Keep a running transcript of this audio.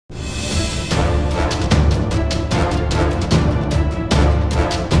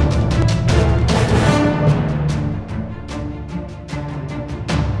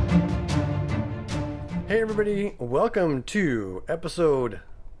Hey everybody, welcome to episode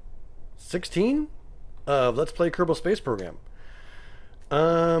 16 of Let's Play Kerbal Space Program.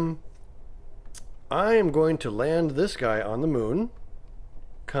 I am going to land this guy on the moon,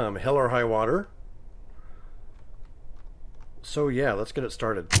 come hell or high water. So yeah, let's get it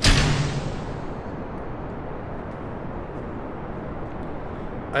started.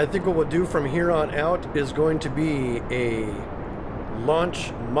 I think what we'll do from here on out is going to be a launch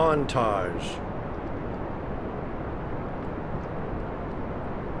montage.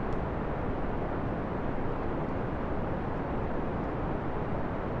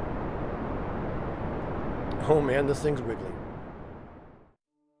 Oh man, this thing's wiggly.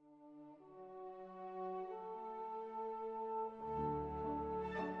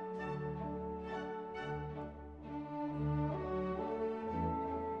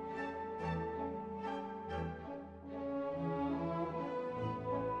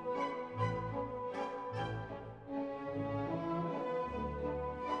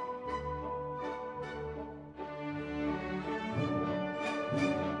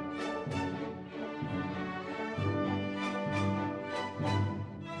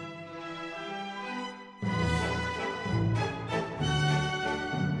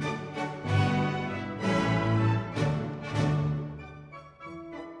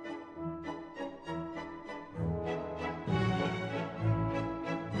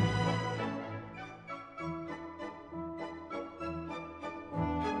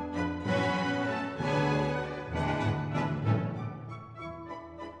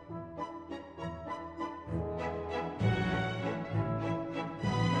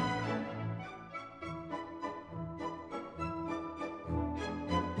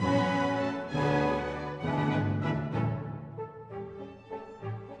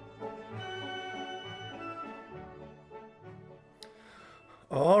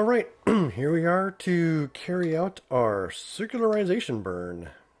 All right, here we are to carry out our circularization burn.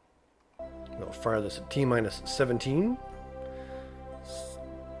 We'll fire this at T-minus 17.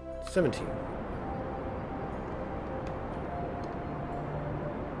 17.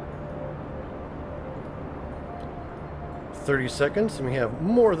 $30, and we have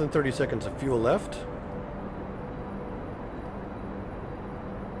more than 30 seconds of fuel left.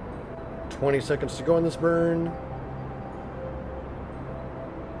 20 seconds to go on this burn.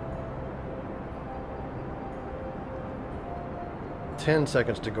 10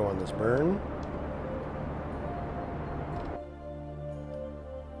 seconds to go on this burn.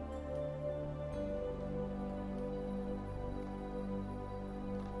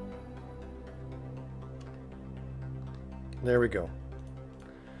 There we go.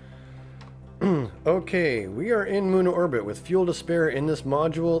 Okay, we are in moon orbit with fuel to spare in this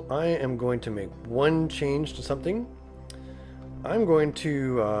module. I am going to make one change to something. I'm going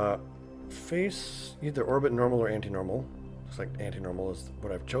to face either orbit normal or anti-normal. Looks like anti-normal is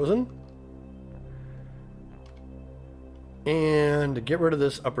what I've chosen. And to get rid of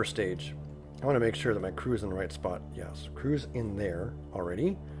this upper stage, I want to make sure that my crew's in the right spot. Yes, crew's in there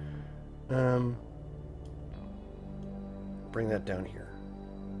already. Bring that down here.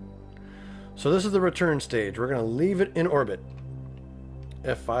 So this is the return stage. We're going to leave it in orbit.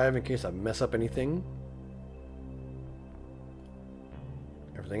 F5 in case I mess up anything.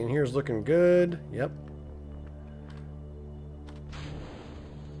 Everything in here is looking good. Yep.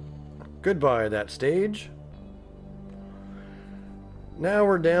 Goodbye, that stage. Now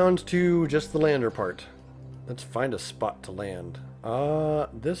we're down to just the lander part. Let's find a spot to land.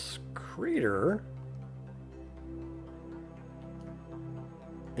 This crater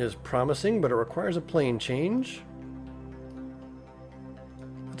is promising, but it requires a plane change.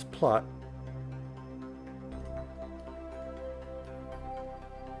 Let's plot.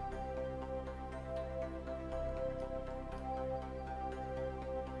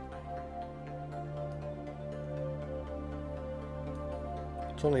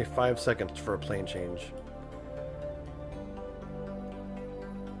 It's only 5 seconds for a plane change.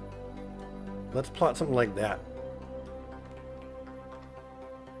 Let's plot something like that.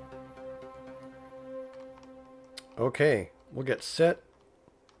 Okay, we'll get set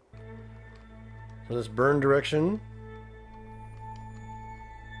for this burn direction.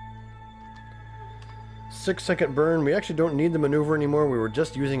 6-second burn. We actually don't need the maneuver anymore. We were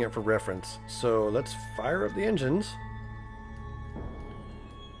just using it for reference. So let's fire up the engines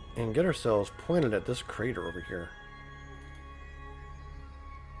and get ourselves pointed at this crater over here.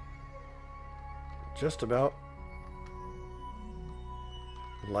 Just about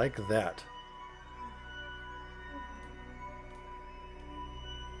like that.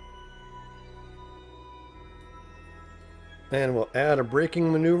 And we'll add a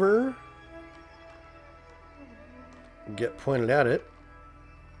braking maneuver. get pointed at it.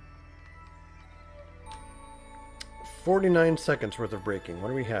 49 seconds worth of braking. What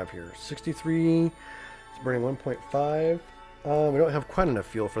do we have here? 63. It's burning 1.5. We don't have quite enough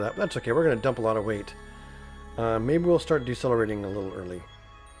fuel for that, but that's okay. We're going to dump a lot of weight. Maybe we'll start decelerating a little early.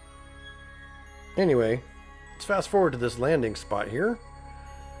 Anyway, let's fast forward to this landing spot here.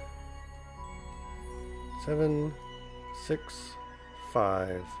 7, 6,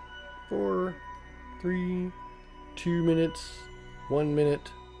 5, 4, 3, 2 minutes, 1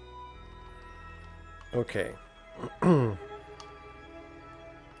 minute. Okay. I'll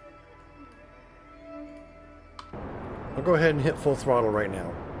go ahead and hit full throttle right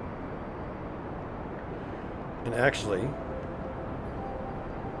now. And actually,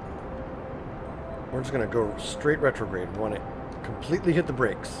 we're just going to go straight retrograde. We want to completely hit the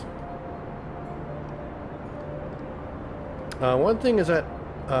brakes. One thing is that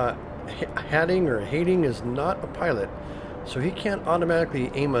Hating is not a pilot, so he can't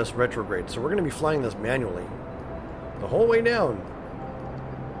automatically aim us retrograde. So we're going to be flying this manually the whole way down.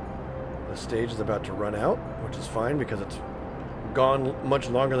 The stage is about to run out, which is fine because it's gone much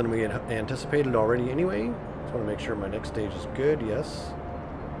longer than we had anticipated already anyway. Just want to make sure my next stage is good. Yes.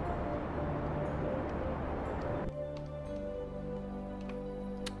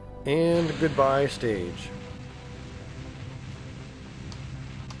 And goodbye stage.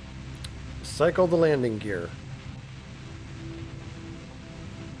 Cycle the landing gear.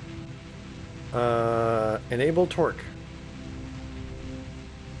 Enable torque.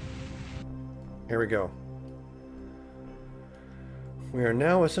 Here we go. We are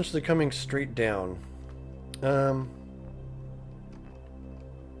now essentially coming straight down.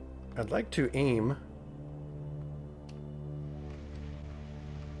 I'd like to aim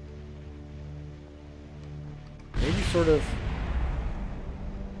maybe sort of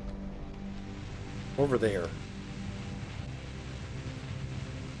over there.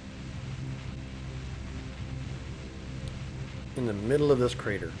 In the middle of this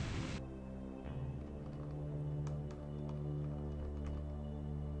crater.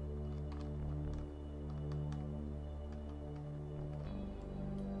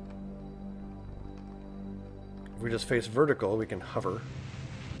 If we just face vertical, we can hover.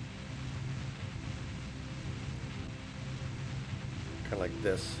 Kind of like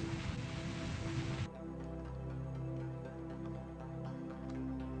this.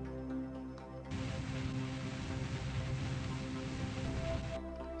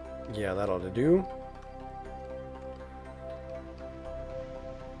 Yeah, that ought to do.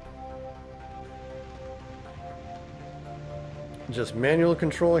 Just manual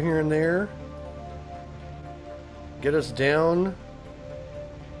control here and there. Get us down.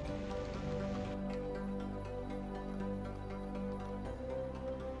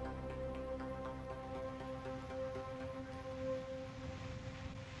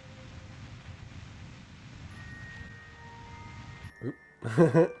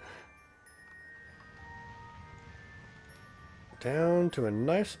 Oop. Down to a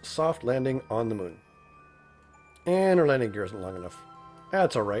nice soft landing on the moon. And our landing gear isn't long enough.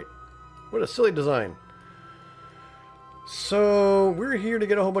 That's alright. What a silly design. So, we're here to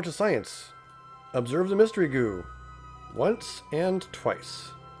get a whole bunch of science. Observe the mystery goo. Once and twice.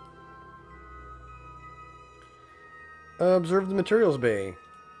 Observe the materials bay.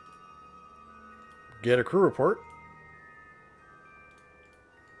 Get a crew report.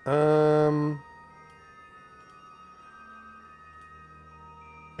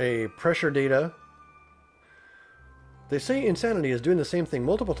 A pressure data. They say insanity is doing the same thing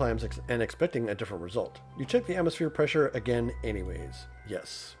multiple times and expecting a different result. You check the atmosphere pressure again anyways.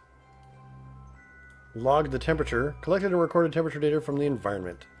 Yes. Log the temperature. Collected and recorded temperature data from the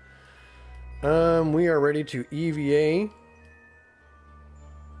environment. We are ready to EVA.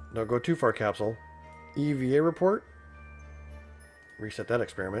 Don't go too far, capsule. EVA report. Reset that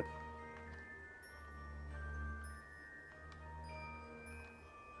experiment.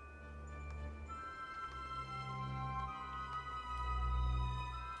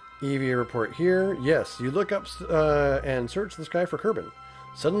 EVA report here. Yes, you look up and search the sky for Kerbal.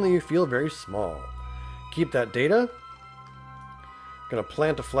 Suddenly you feel very small. Keep that data. Gonna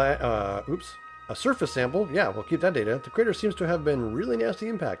plant a surface sample. Yeah, we'll keep that data. The crater seems to have been really nasty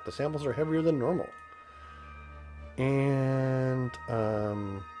impact. The samples are heavier than normal. And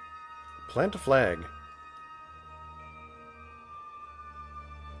plant a flag.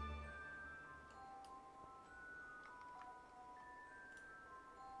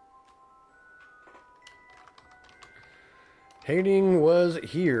 Hating was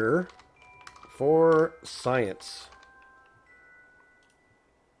here for science.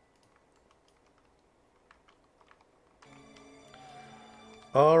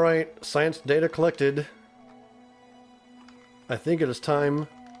 Alright, science data collected. I think it is time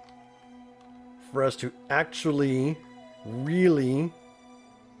for us to actually, really,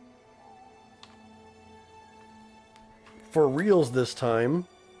 for reals this time,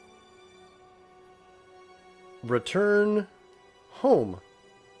 return home.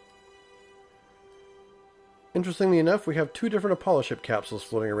 Interestingly enough, we have 2 different Apollo ship capsules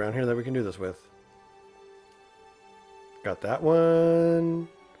floating around here that we can do this with. Got that one.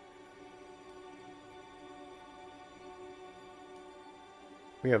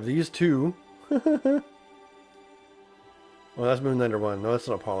 We have these 2. Well, that's Moonlander 1. No, that's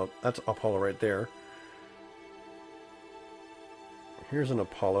an Apollo. That's Apollo right there. Here's an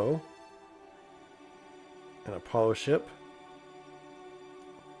Apollo. An Apollo ship.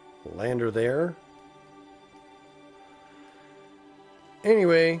 Lander there.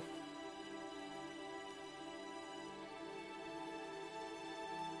 Anyway.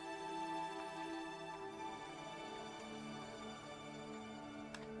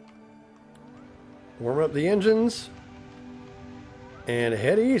 Warm up the engines. And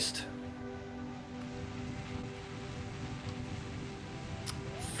head east.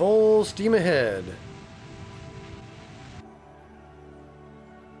 Full steam ahead.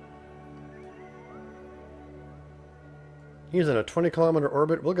 He's in a 20-kilometer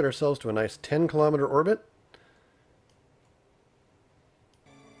orbit. We'll get ourselves to a nice 10-kilometer orbit.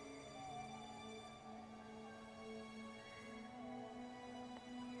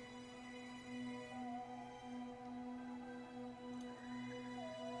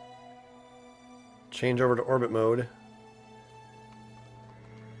 Change over to orbit mode.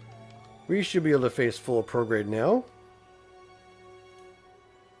 We should be able to face full prograde now.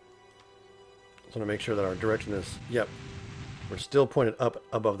 Just want to make sure that our direction is... Yep. We're still pointed up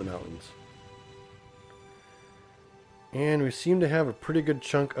above the mountains. And we seem to have a pretty good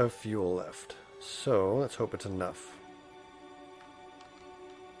chunk of fuel left. So, let's hope it's enough.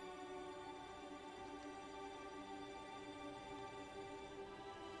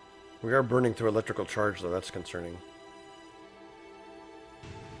 We are burning through electrical charge, though. That's concerning.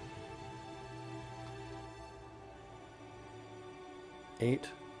 Eight,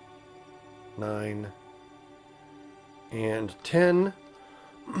 9, and 10.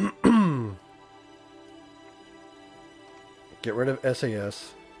 Get rid of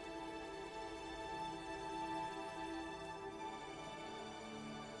SAS.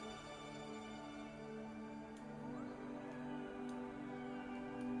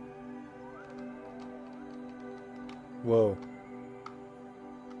 Whoa.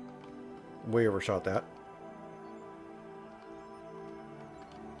 Way overshot that.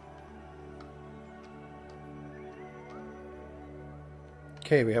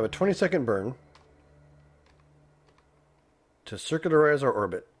 Okay, we have a 20-second burn to circularize our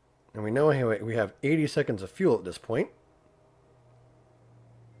orbit. And we know we have 80 seconds of fuel at this point.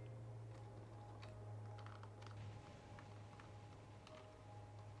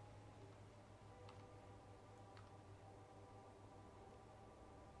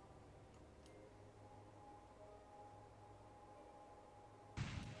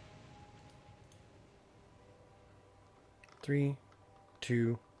 Three,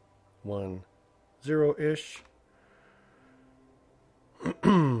 2, 1, 0-ish.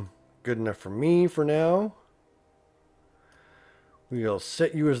 Good enough for me for now. We'll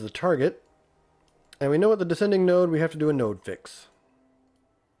set you as the target. And we know what the descending node, we have to do a node fix.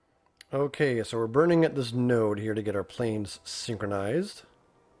 Okay, so we're burning at this node here to get our planes synchronized.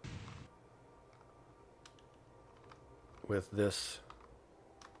 With this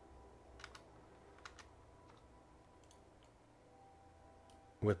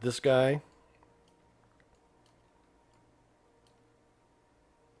guy.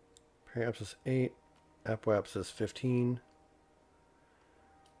 Periapsis 8, apoapsis 15.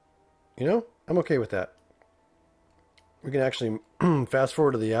 You know, I'm okay with that. We can actually fast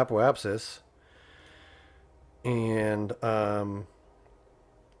forward to the apoapsis. And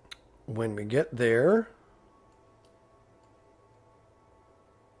when we get there,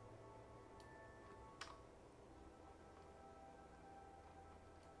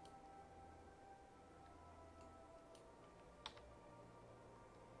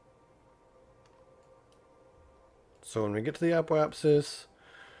 so when we get to the apoapsis,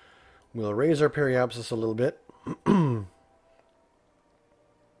 we'll raise our periapsis a little bit. And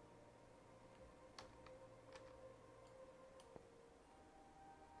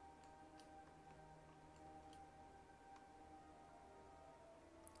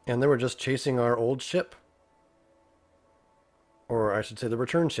then we're just chasing our old ship. Or I should say the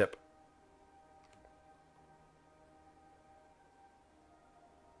return ship.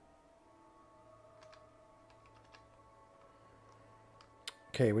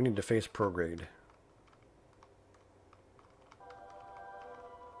 Okay, we need to face prograde.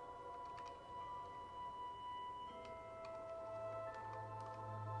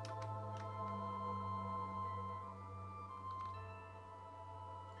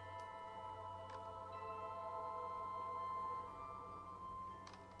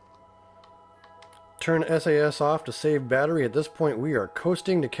 Turn SAS off to save battery. At this point, we are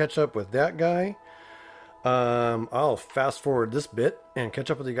coasting to catch up with that guy. I'll fast forward this bit and catch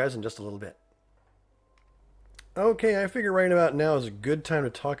up with you guys in just a little bit. Okay, I figure right about now is a good time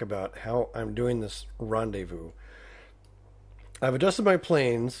to talk about how I'm doing this rendezvous. I've adjusted my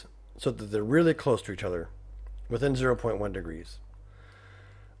planes so that they're really close to each other, within 0.1 degrees.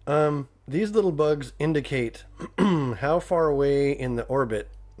 These little bugs indicate how far away in the orbit,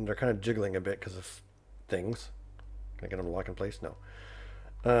 and they're kind of jiggling a bit because of things. Can I get them to lock in place? No.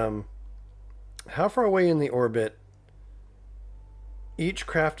 How far away in the orbit each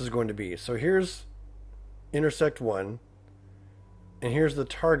craft is going to be. So here's intersect 1, and here's the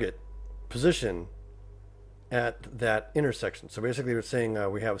target position at that intersection. So basically we're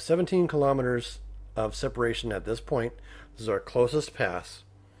saying we have 17 kilometers of separation at this point. This is our closest pass.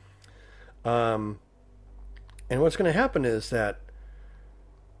 And what's going to happen is that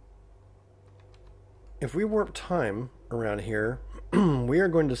if we warp time around here, we are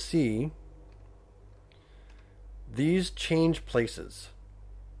going to see these change places.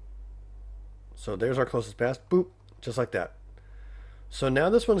 So there's our closest pass, boop, just like that. So now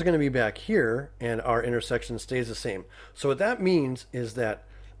this one's going to be back here, and our intersection stays the same. So what that means is that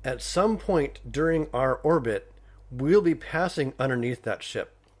at some point during our orbit, we'll be passing underneath that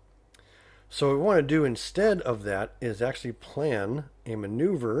ship. So what we want to do instead of that is actually plan a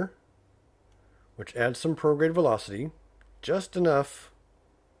maneuver which adds some prograde velocity, just enough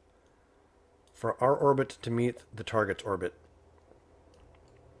for our orbit to meet the target's orbit.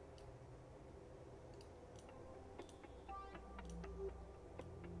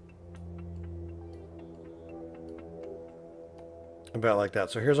 About like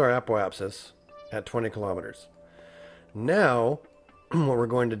that. So here's our apoapsis at 20 kilometers. Now, what we're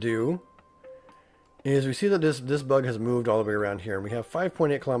going to do is we see that this bug has moved all the way around here, and we have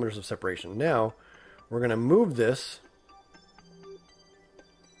 5.8 kilometers of separation. Now, we're going to move this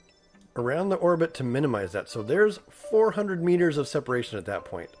around the orbit to minimize that. So there's 400 meters of separation at that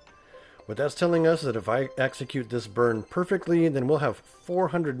point. What that's telling us is that if I execute this burn perfectly, then we'll have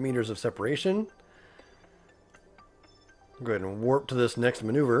 400 meters of separation. Go ahead and warp to this next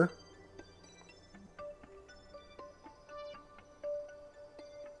maneuver.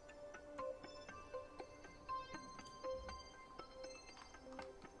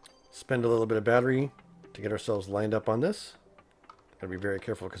 Spend a little bit of battery to get ourselves lined up on this. Gotta be very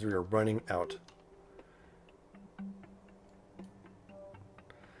careful because we are running out.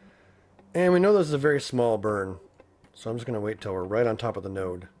 And we know this is a very small burn, so I'm just going to wait till we're right on top of the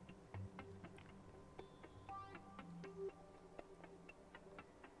node.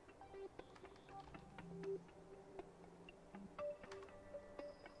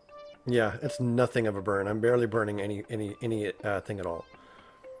 Yeah, it's nothing of a burn. I'm barely burning anything at all.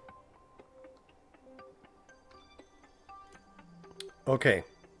 Okay,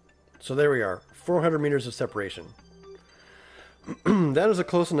 so there we are, 400 meters of separation. That is a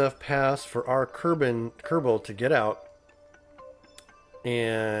close enough pass for our Kerbal to get out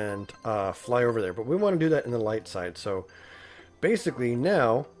and fly over there. But we want to do that in the light side. So basically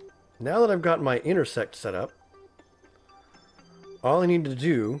now that I've got my intersect set up, all I need to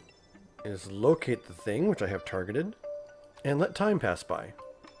do is locate the thing, which I have targeted, and let time pass by.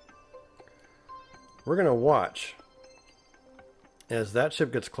 We're going to watch as that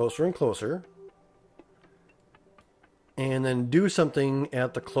ship gets closer and closer, and then do something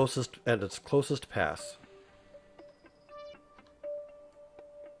at its closest pass.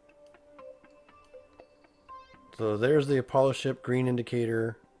 So there's the Apollo ship, green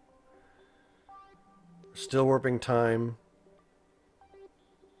indicator. Still warping time.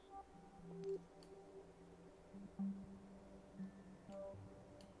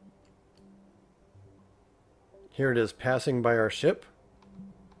 Here it is passing by our ship.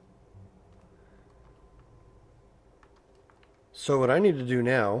 So what I need to do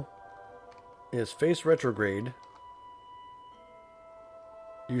now is face retrograde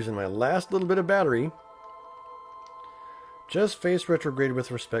using my last little bit of battery. Just face retrograde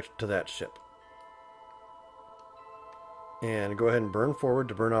with respect to that ship. And go ahead and burn forward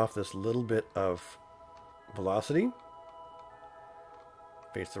to burn off this little bit of velocity.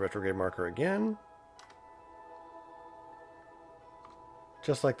 Face the retrograde marker again.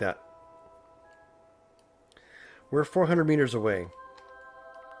 Just like that. We're 400 meters away.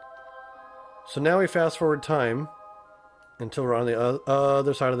 So now we fast forward time until we're on the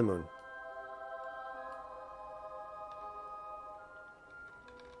other side of the moon.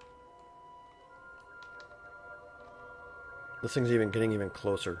 This thing's even getting even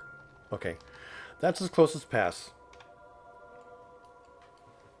closer. Okay. That's as close as pass.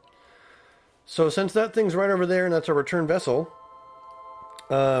 So since that thing's right over there and that's our return vessel,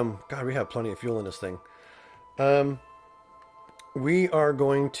 God, we have plenty of fuel in this thing. We are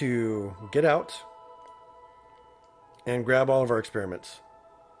going to get out and grab all of our experiments.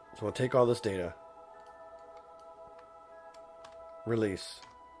 So we'll take all this data. Release.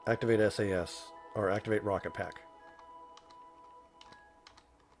 Activate SAS. Or activate rocket pack.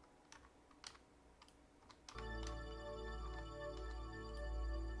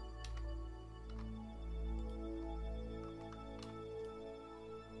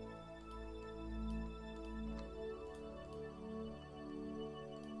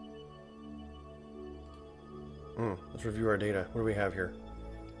 Let's review our data. What do we have here?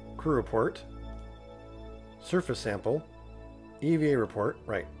 Crew report. Surface sample. EVA report.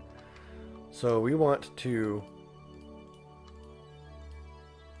 Right. So we want to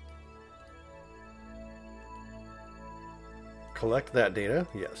collect that data.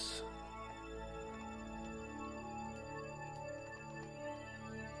 Yes.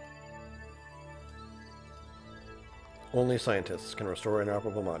 Only scientists can restore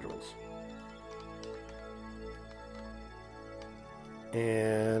inoperable modules.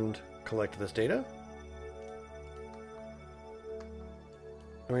 And collect this data.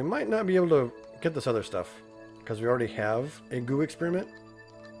 And we might not be able to get this other stuff because we already have a goo experiment.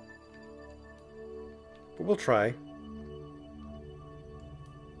 But we'll try.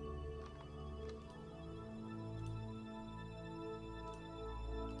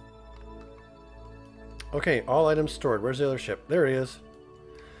 Okay, all items stored. Where's the other ship? There it is.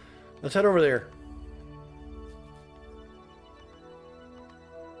 Let's head over there.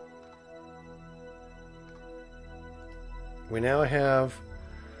 We now have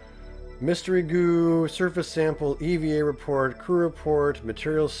mystery goo, surface sample, EVA report, crew report,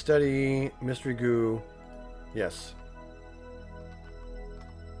 materials study, mystery goo. Yes.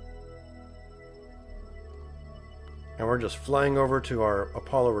 And we're just flying over to our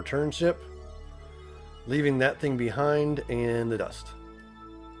Apollo return ship, leaving that thing behind in the dust.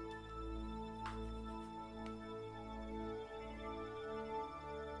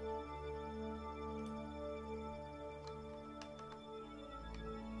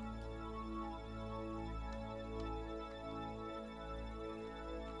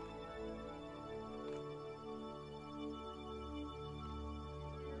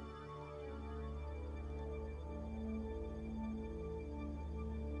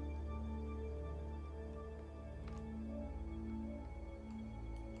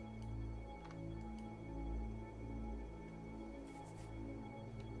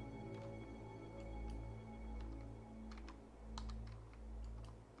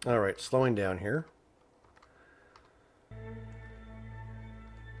 Alright, slowing down here.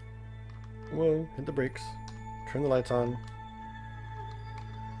 Whoa, hit the brakes. Turn the lights on.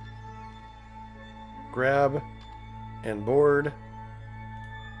 Grab and board.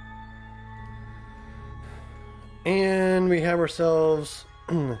 And we have ourselves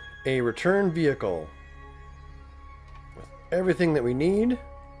a return vehicle with everything that we need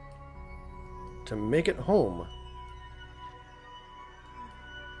to make it home.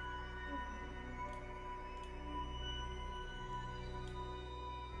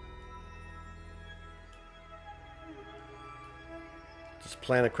 Just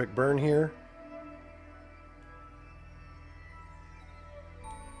plan a quick burn here.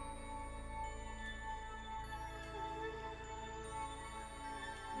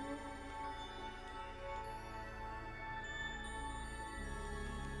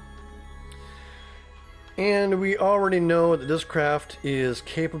 And we already know that this craft is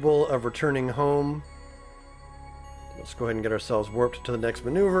capable of returning home. Let's go ahead and get ourselves warped to the next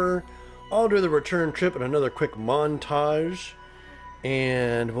maneuver. I'll do the return trip and another quick montage.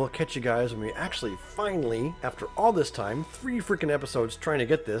 And we'll catch you guys when we actually finally, after all this time, 3 freaking episodes trying to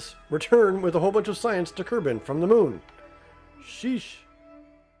get this, return with a whole bunch of science to Kerbal from the moon. Sheesh.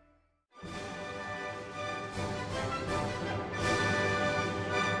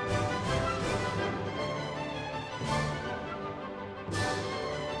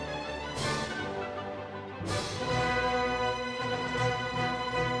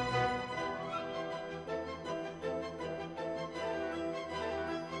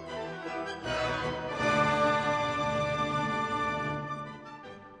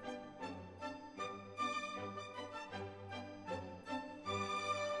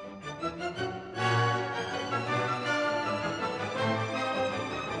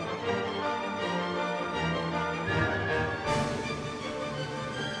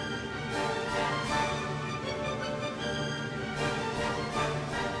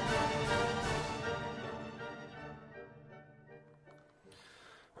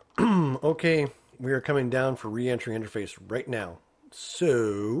 Okay, we are coming down for re-entry interface right now.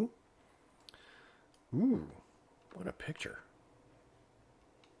 So, ooh, what a picture.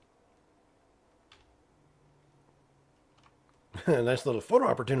 Nice little photo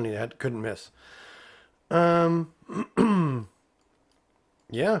opportunity I couldn't miss. Yeah,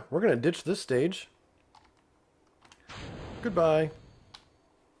 we're going to ditch this stage. Goodbye.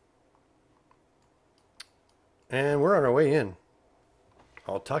 And we're on our way in.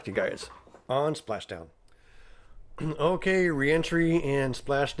 I'll talk to you guys on Splashdown. Okay, re-entry and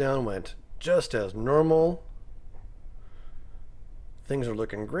Splashdown went just as normal. Things are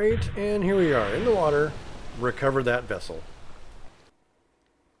looking great, and here we are in the water. Recover that vessel.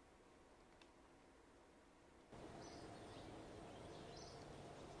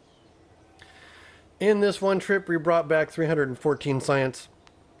 In this one trip, we brought back 314 science.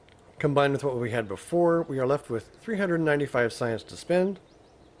 Combined with what we had before, we are left with 395 science to spend.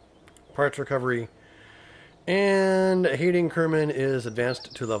 Parts recovery. And Hayden Kerman is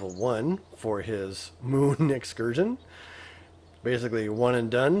advanced to level 1 for his moon excursion. Basically, one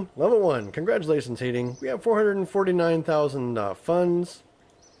and done. Level 1. Congratulations, Hayden. We have 449,000 funds.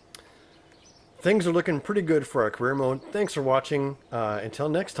 Things are looking pretty good for our career mode. Thanks for watching. Until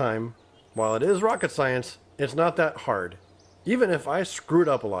next time, while it is rocket science, it's not that hard. Even if I screwed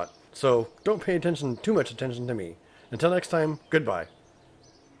up a lot. So don't pay too much attention to me. Until next time, goodbye.